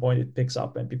at some point it picks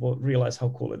up and people realize how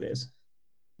cool it is.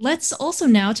 Let's also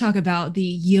now talk about the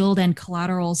yield and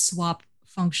collateral swap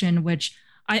function, which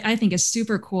I think is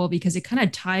super cool because it kind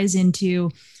of ties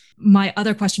into my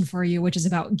other question for you, which is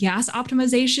about gas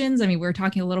optimizations. I mean, we were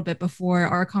talking a little bit before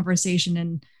our conversation,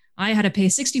 and I had to pay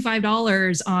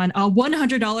 $65 on a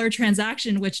 $100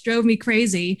 transaction, which drove me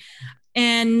crazy.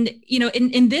 And,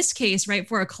 in this case, right,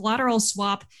 for a collateral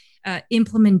swap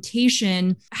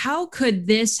implementation, how could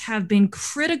this have been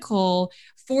critical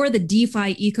for the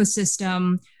DeFi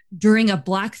ecosystem during a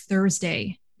Black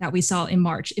Thursday that we saw in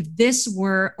March, if this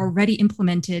were already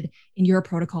implemented in your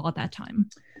protocol at that time?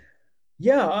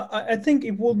 Yeah, I think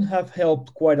it would have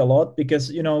helped quite a lot because,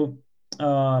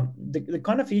 the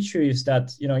kind of issue is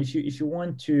that,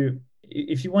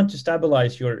 if you want to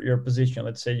stabilize your position,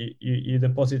 let's say you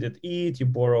deposited ETH, you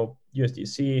borrow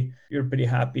USDC, you're pretty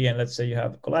happy, and let's say you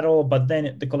have collateral, but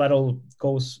then the collateral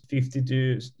goes 50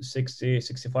 to 60,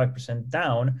 65%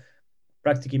 down,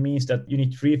 practically means that you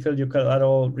need to refill your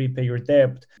collateral, repay your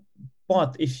debt.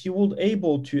 But if you would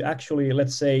able to actually,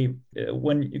 let's say,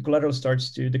 when your collateral starts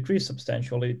to decrease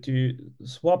substantially, to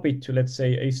swap it to, let's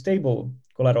say, a stable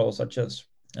collateral such as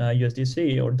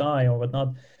USDC or DAI or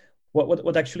whatnot,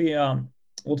 what actually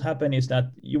would happen is that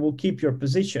you will keep your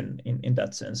position in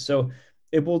that sense. So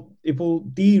it will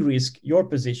de-risk your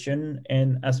position,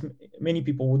 and as many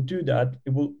people would do that, it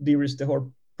will de-risk the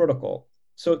whole protocol.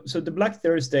 So the Black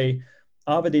Thursday,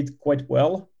 Aave did quite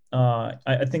well.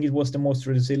 I think it was the most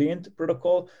resilient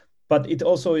protocol, but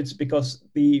it's because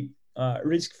the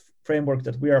risk framework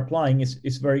that we are applying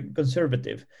is very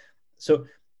conservative. So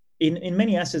in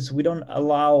many assets, we don't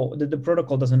allow, the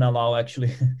protocol doesn't allow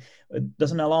actually, it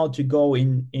doesn't allow to go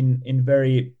in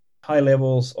very high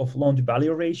levels of loan to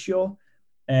value ratio.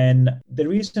 And the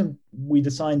reason we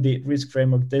designed the risk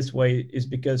framework this way is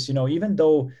because, even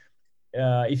though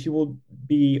if you would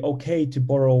be okay to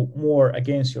borrow more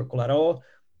against your collateral,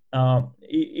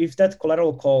 if that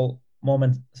collateral call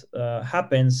moment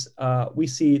happens, we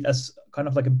see it as kind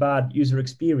of like a bad user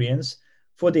experience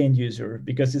for the end user,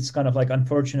 because it's kind of like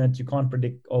unfortunate, you can't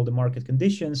predict all the market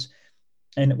conditions,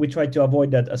 and we try to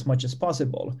avoid that as much as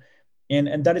possible.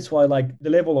 And that is why like the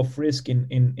level of risk in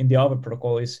the Aave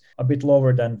protocol is a bit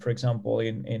lower than, for example,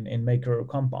 in Maker or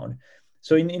Compound.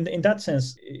 So in that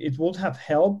sense, it would have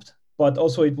helped, but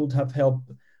also it would have helped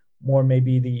more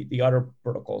maybe the other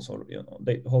protocols or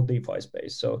the whole DeFi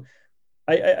space. So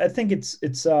I think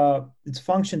it's a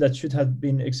function that should have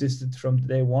been existed from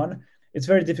day one. It's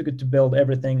very difficult to build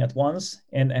everything at once,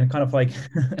 and kind of like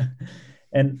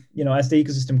and as the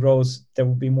ecosystem grows, there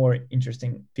will be more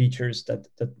interesting features that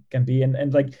can be,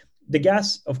 and like the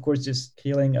gas, of course, is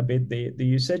killing a bit the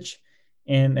usage,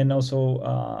 and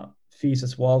also fees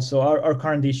as well. So our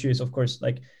current issue is, of course,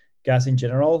 like gas in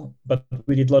general, but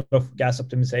we did a lot of gas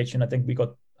optimization. I think we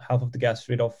got half of the gas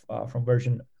rid of from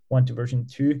version 1 to version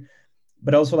 2.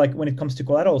 But also, like when it comes to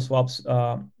collateral swaps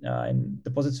and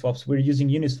deposit swaps, we're using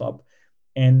Uniswap,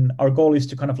 and our goal is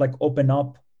to kind of like open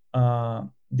up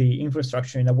the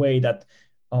infrastructure in a way that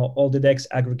all the DEX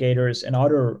aggregators and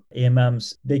other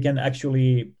AMMs, they can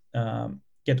actually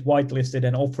get whitelisted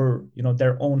and offer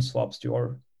their own swaps to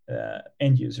our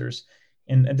end users.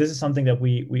 And this is something that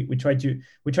we try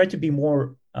to be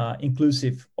more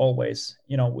inclusive always.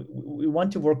 We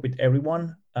want to work with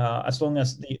everyone as long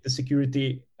as the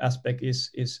security aspect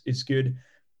is good.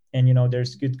 and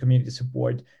there's good community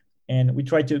support, and we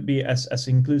try to be as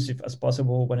inclusive as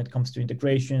possible when it comes to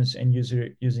integrations and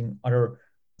using other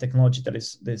technology that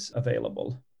is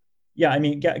available. Yeah, I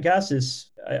mean, gas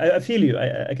is. I feel you.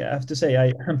 I have to say,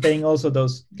 I'm paying also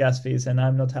those gas fees, and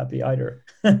I'm not happy either.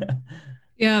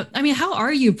 Yeah. I mean, how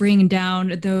are you bringing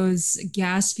down those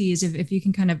gas fees? If you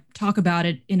can kind of talk about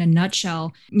it in a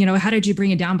nutshell, how did you bring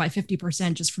it down by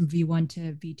 50% just from V1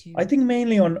 to V2? I think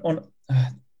mainly on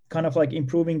kind of like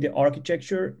improving the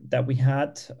architecture that we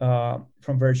had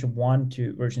from version 1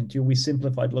 to version 2. We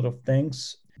simplified a lot of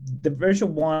things. The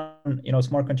version 1,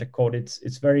 smart contract code,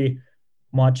 it's very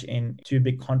much in 2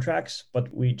 big contracts,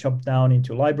 but we chopped down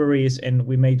into libraries and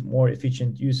we made more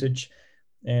efficient usage.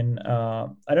 And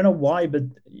I don't know why, but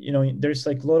there's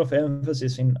like a lot of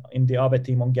emphasis in the Aave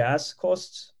team on gas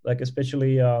costs, like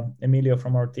especially Emilio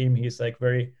from our team. He's like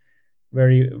very,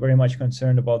 very, very much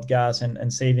concerned about gas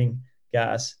and saving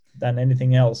gas than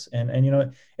anything else. And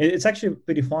it's actually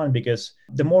pretty fun because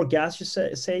the more gas you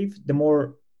save, the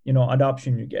more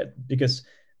adoption you get, because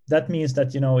that means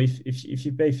that if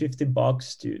you pay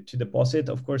 $50 to deposit,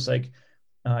 of course, like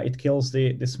it kills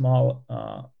the small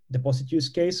deposit use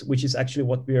case, which is actually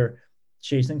what we're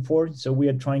chasing for. So we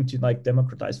are trying to like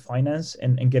democratize finance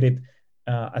and get it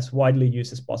as widely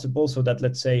used as possible, so that,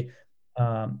 let's say,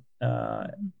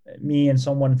 me and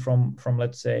someone from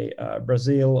let's say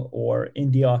Brazil or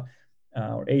India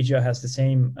or Asia has the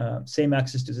same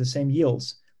access to the same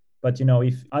yields. But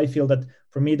if I feel that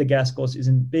for me the gas cost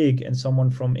isn't big, and someone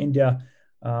from India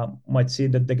might see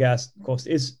that the gas cost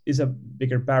is a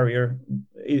bigger barrier,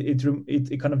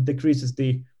 it kind of decreases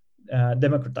the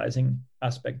democratizing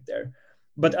aspect there.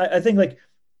 But I think like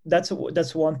that's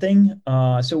one thing.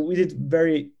 So we did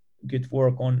very good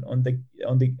work on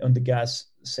the gas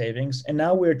savings, and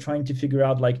now we're trying to figure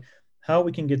out like how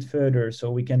we can get further, so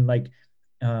we can like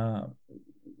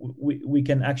we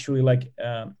can actually like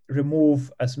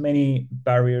remove as many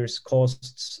barriers,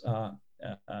 costs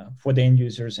for the end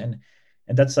users, and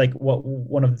that's like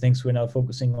one of the things we're now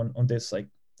focusing on this like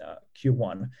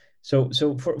Q1. So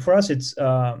for us it's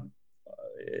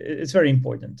very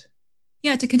important.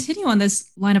 Yeah, to continue on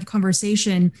this line of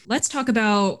conversation, let's talk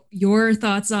about your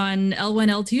thoughts on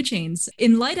L1, L2 chains.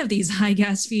 In light of these high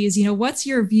gas fees, what's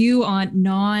your view on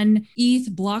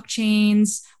non-ETH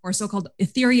blockchains or so-called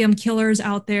Ethereum killers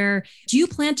out there? Do you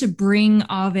plan to bring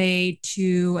Aave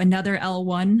to another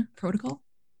L1 protocol?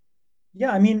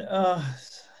 Yeah, I mean,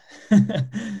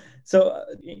 so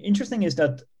interesting is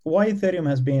that why Ethereum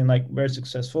has been like very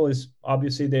successful is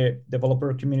obviously the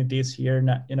developer community is here.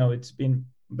 It's been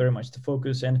very much the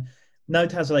focus, and now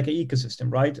it has like an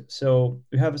ecosystem, right? So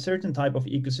we have a certain type of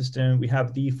ecosystem. We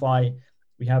have DeFi,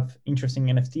 we have interesting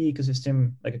NFT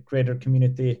ecosystem, like a creator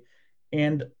community,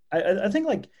 and I think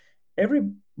like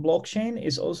every blockchain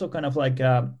is also kind of like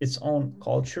its own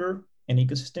culture and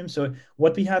ecosystem. So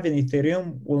what we have in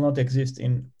Ethereum will not exist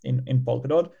in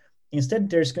Polkadot. Instead,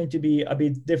 there's going to be a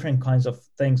bit different kinds of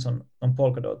things on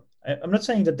Polkadot. I'm not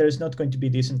saying that there's not going to be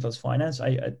decentralized finance.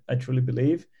 I truly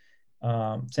believe.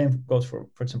 Same goes for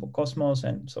example, Cosmos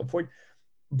and so forth,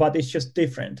 but it's just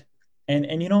different. And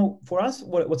for us,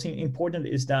 what's important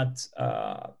is that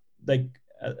like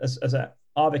as a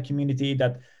Aave community,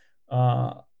 that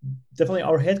definitely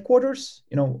our headquarters,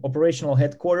 operational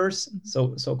headquarters,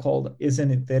 so called, is on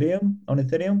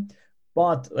Ethereum,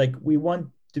 but like we want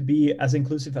to be as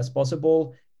inclusive as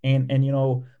possible and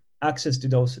access to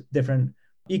those different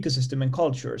ecosystem and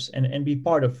cultures and be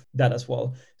part of that as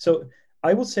well. So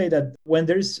I would say that when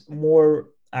there's more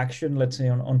action, let's say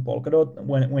on Polkadot,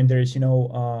 when there's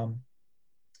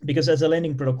because as a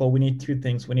lending protocol we need 2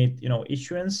 things. We need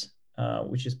issuance,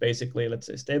 which is basically, let's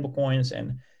say, stable coins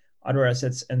and other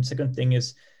assets, and second thing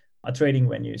is a trading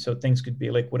venue, so things could be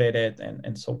liquidated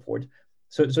and so forth.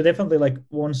 So definitely, like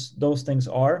once those things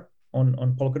are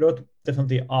on Polkadot,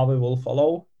 definitely Aave will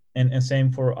follow, and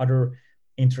same for other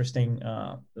interesting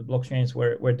blockchains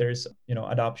where there's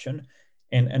adoption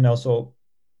and also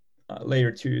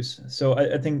layer 2s. So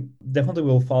I think definitely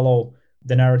we'll follow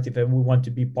the narrative, and we want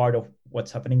to be part of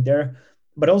what's happening there.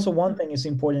 But also one thing is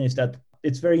important is that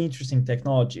it's very interesting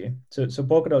technology. So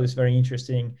Polkadot is very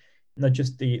interesting, not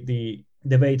just the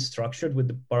way it's structured with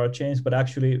the parachains, but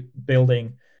actually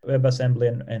building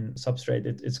WebAssembly and Substrate.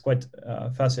 It's quite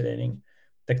fascinating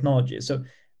technology. So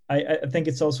I think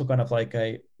it's also kind of like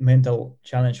a mental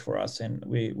challenge for us, and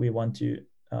we want to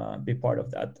be part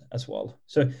of that as well.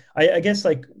 So I guess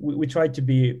like we try to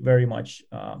be very much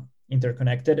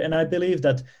interconnected, and I believe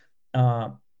that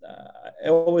I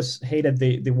always hated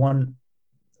the one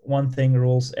thing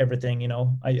rules everything.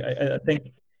 I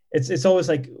think it's always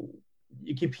like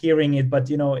you keep hearing it, but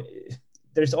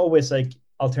there's always like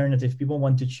alternative. People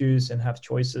want to choose and have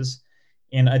choices.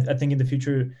 And I think in the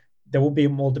future, there will be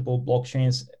multiple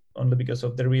blockchains only because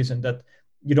of the reason that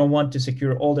you don't want to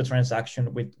secure all the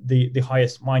transaction with the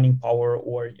highest mining power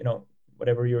or,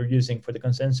 whatever you're using for the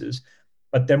consensus.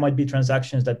 But there might be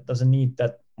transactions that doesn't need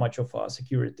that much of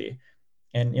security.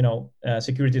 And,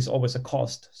 security is always a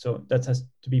cost. So that has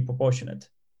to be proportionate.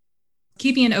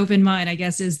 Keeping an open mind, I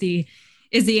guess, is the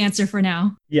answer for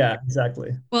now. Yeah,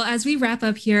 exactly. Well, as we wrap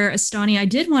up here, Astani, I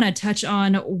did want to touch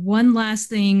on one last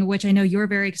thing, which I know you're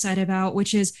very excited about,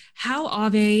 which is how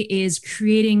Aave is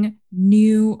creating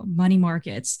new money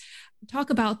markets.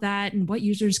 Talk about that and what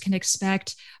users can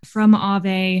expect from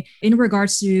Aave in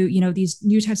regards to, these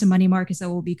new types of money markets that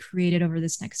will be created over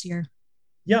this next year.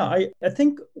 Yeah, I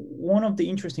think one of the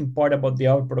interesting part about the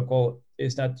Aave protocol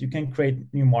is that you can create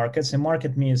new markets. A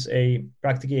market means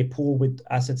practically a pool with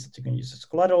assets that you can use as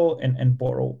collateral and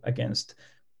borrow against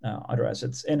other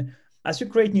assets. And as you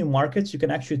create new markets, you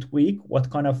can actually tweak what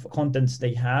kind of contents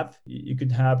they have. You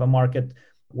could have a market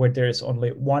where there's only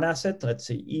one asset, let's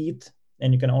say ETH,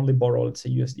 and you can only borrow, let's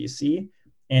say USDC.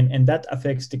 And that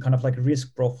affects the kind of like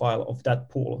risk profile of that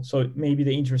pool. So maybe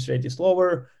the interest rate is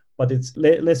lower, but it's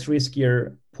less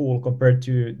riskier pool compared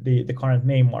to the current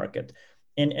main market.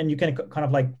 And you can kind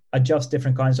of like adjust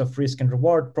different kinds of risk and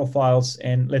reward profiles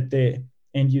and let the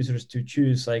end users to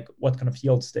choose like what kind of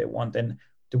yields they want and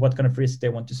to what kind of risk they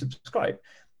want to subscribe.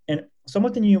 And some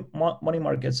of the new money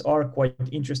markets are quite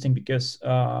interesting because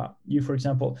you, for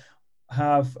example,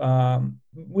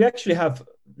 we actually have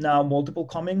now multiple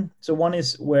coming. So one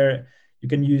is where you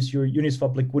can use your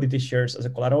Uniswap liquidity shares as a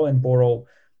collateral and borrow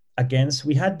against.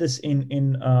 We had this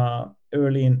in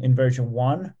early in version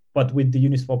 1, but with the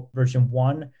Uniswap version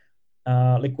 1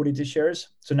 liquidity shares.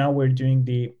 So now we're doing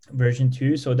the version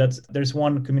 2. So there's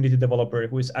one community developer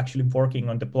who is actually working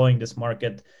on deploying this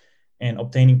market and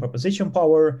obtaining proposition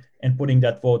power and putting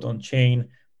that vote on chain.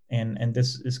 And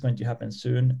this is going to happen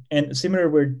soon. And similar,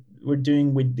 we're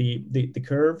doing with the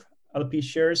Curve LP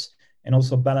shares and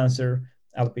also Balancer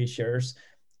LP shares.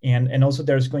 And also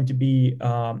there's going to be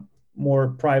more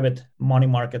private money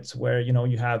markets where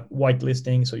you have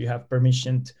whitelisting, so you have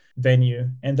permissioned venue,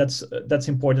 and that's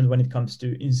important when it comes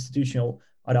to institutional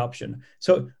adoption.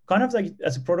 So kind of like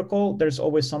as a protocol, there's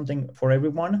always something for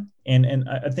everyone, and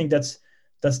I think that's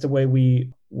the way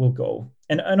we will go.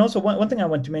 And also one thing I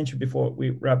want to mention before we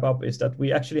wrap up is that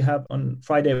we actually have on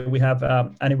Friday we have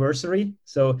anniversary,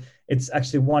 so it's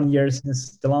actually 1 year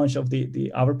since the launch of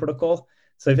the Aave protocol.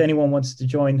 So if anyone wants to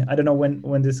join, I don't know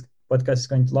when this podcast is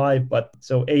going to live, but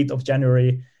so 8th of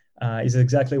January is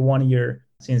exactly 1 year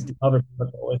since the Aave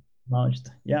protocol was launched.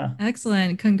 Yeah.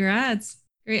 Excellent. Congrats.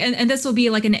 Great. And this will be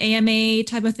like an AMA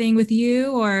type of thing with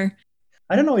you, or?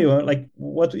 I don't know, like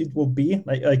what it will be.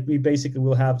 Like we basically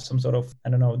will have some sort of, I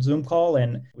don't know, Zoom call,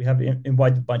 and we have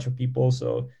invited a bunch of people.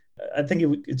 So I think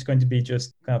it's going to be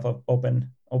just kind of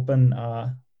an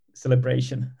open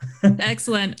celebration.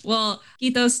 Excellent. Well,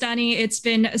 Kiitos, Stani. It's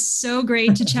been so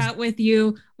great to chat with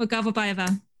you. Mukava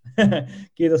päivää.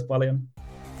 Kiitos paljon.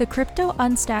 The Crypto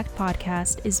Unstacked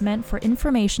podcast is meant for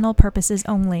informational purposes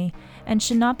only and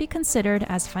should not be considered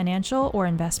as financial or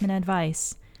investment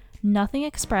advice. Nothing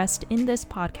expressed in this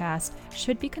podcast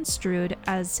should be construed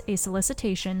as a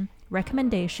solicitation,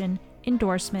 recommendation,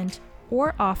 endorsement,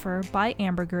 or offer by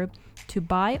Amber Group to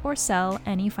buy or sell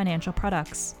any financial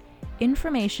products.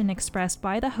 Information expressed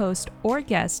by the host or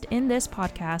guest in this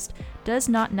podcast does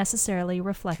not necessarily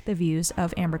reflect the views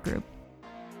of Amber Group.